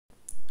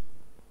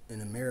In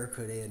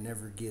America, they'll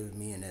never give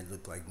men that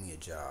look like me a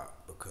job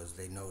because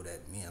they know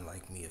that men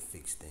like me will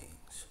fix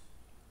things.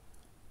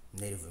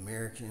 Native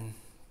American,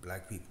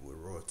 black people with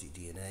royalty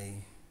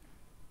DNA,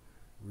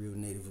 real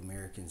Native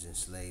Americans and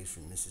slaves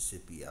from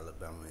Mississippi,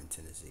 Alabama, and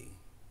Tennessee.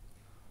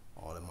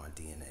 All in my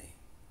DNA.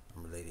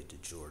 I'm related to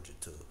Georgia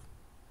too,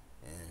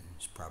 and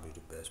it's probably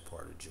the best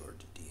part of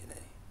Georgia DNA.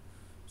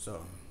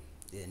 So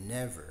they'll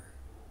never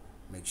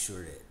make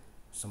sure that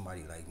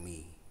somebody like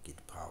me get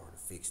the power to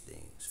fix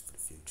things for the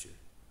future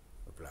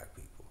of black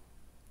people,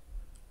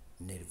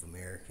 Native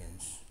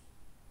Americans,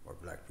 or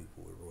black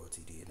people with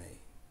royalty DNA,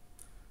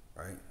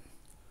 right?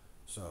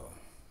 So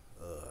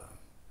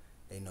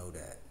they know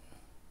that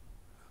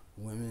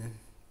women,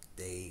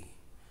 they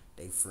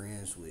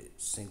friends with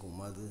single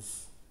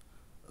mothers,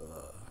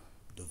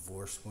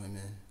 divorced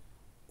women,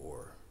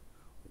 or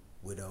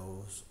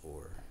widows,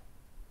 or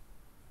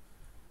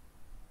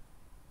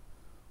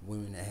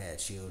women that had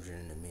children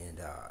and the men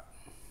died.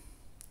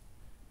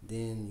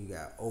 Then you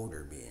got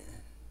older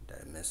men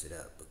that mess it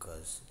up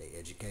because they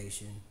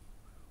education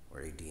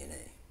or they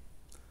DNA.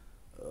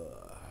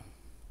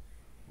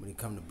 When it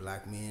come to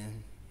black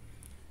men,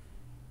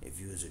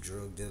 if you was a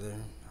drug dealer,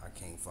 I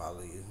can't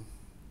follow you.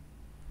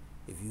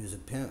 If you was a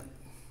pimp,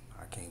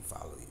 I can't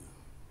follow you.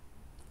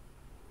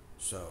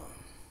 So,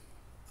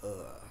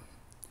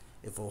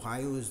 if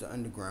Ohio is the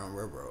Underground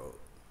Railroad,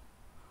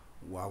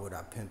 why would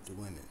I pimp the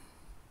women?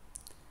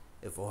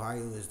 If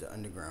Ohio is the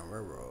Underground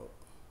Railroad,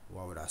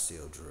 why would I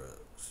sell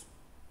drugs?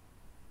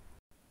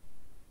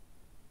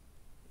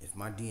 If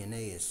my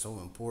DNA is so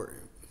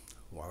important,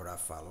 why would I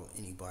follow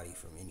anybody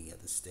from any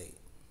other state?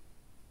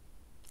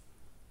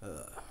 Then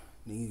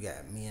you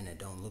got men that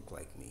don't look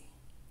like me.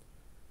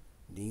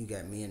 Then you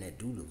got men that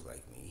do look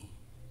like me.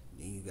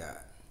 Then you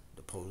got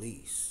the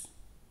police.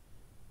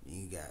 Then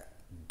you got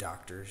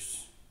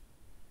doctors.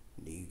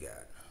 Then you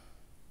got,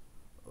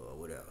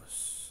 what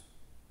else?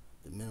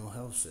 The mental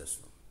health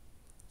system.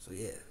 So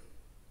yeah,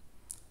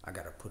 I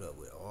gotta put up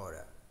with all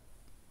that.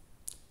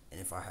 And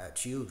if I have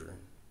children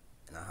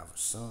and I have a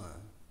son,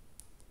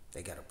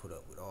 they gotta put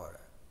up with all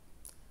that.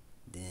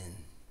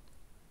 Then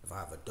if I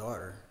have a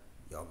daughter,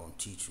 y'all gonna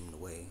teach them the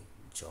way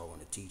that y'all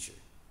wanna teach her.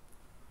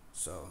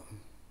 So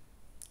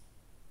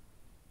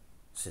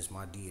since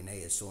my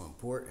DNA is so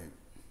important,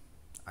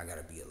 I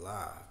gotta be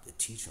alive to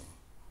teach them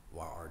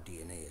why our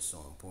DNA is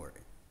so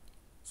important.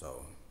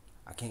 So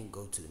I can't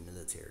go to the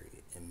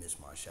military and miss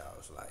my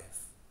child's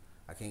life.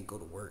 I can't go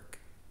to work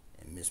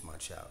and miss my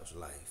child's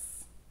life.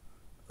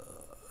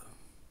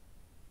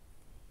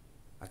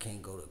 I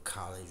can't go to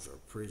college or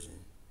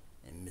prison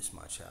and miss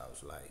my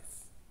child's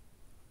life.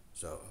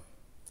 So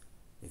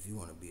if you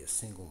want to be a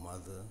single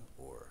mother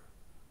or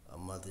a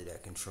mother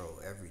that control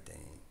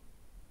everything,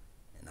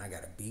 and I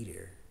gotta be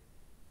there,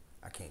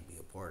 I can't be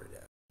a part of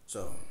that.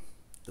 So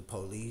the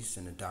police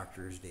and the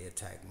doctors, they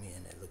attack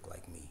men that look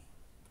like me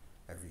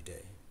every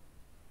day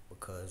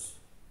because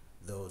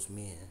those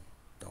men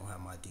don't have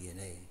my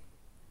DNA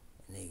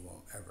and they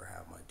won't ever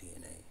have my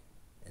DNA,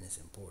 and it's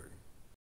important.